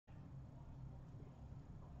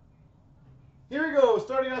Here we go.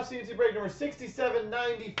 Starting off CNC break number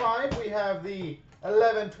 6795, we have the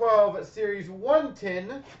 11-12 Series 1 tin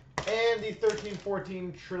and the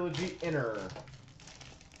 13-14 Trilogy Inner.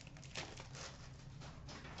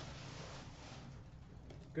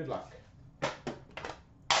 Good luck. To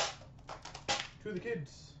the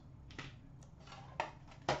kids.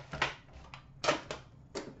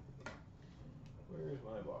 Where's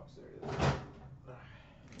my box? There it is.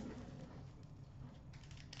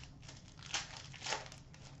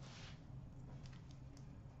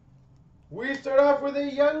 We start off with the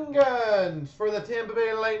Young Guns for the Tampa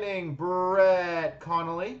Bay Lightning, Brett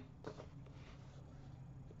Connolly.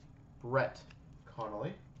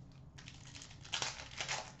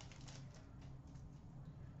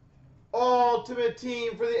 Ultimate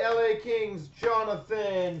Team for the LA Kings,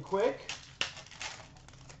 Jonathan Quick.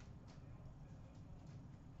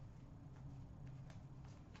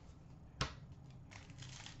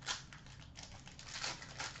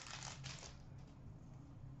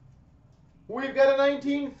 We've got a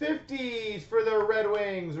 1950s for the Red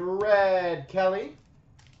Wings, Red Kelly.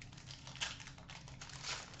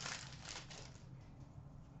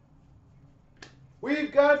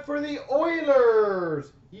 We've got for the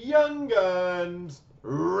Oilers, Young Guns,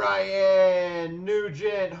 Ryan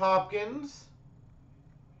Nugent Hopkins.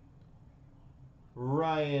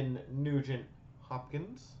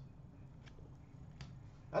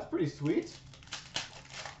 That's pretty sweet.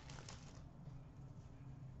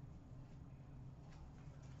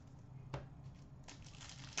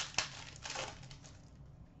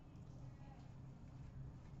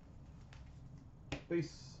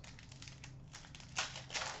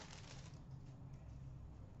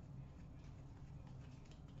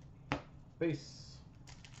 Base.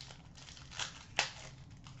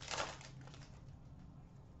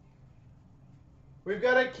 We've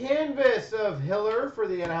got a canvas of Hiller for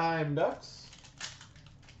the Anaheim Ducks.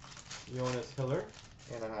 Jonas Hiller,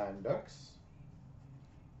 Anaheim Ducks.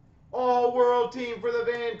 All-World Team for the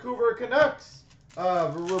Vancouver Canucks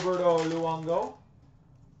of Roberto Luongo.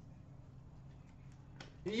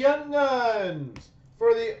 Young Guns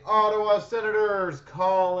for the Ottawa Senators,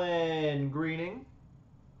 Colin Greening.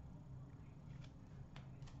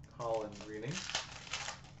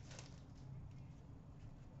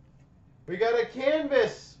 We got a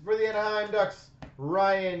canvas for the Anaheim Ducks,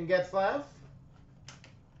 Ryan Getzlaf.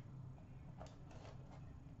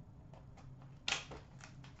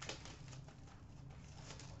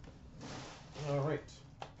 All right.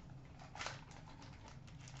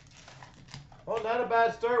 Well, not a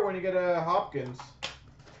bad start when you get a Hopkins.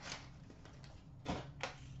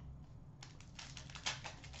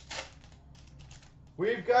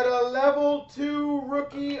 We've got a level 2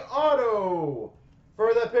 rookie auto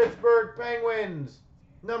for the Pittsburgh Penguins.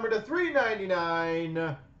 Number to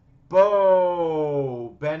 399,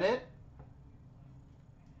 Bo Bennett.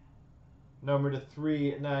 Number to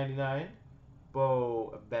 399,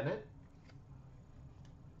 Bo Bennett.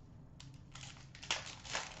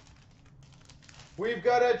 We've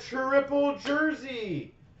got a triple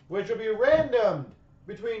jersey, which will be random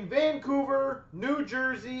between Vancouver, New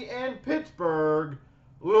Jersey, and Pittsburgh.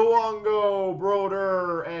 Luongo,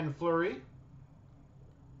 Brodeur, and Fleury.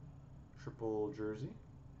 Triple jersey.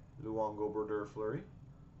 Luongo, Brodeur, Fleury.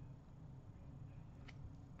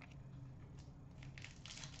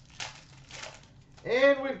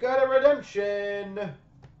 And we've got a redemption,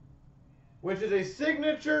 which is a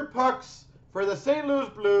signature pucks for the St. Louis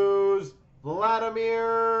Blues,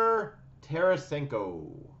 Vladimir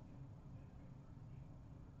Tarasenko.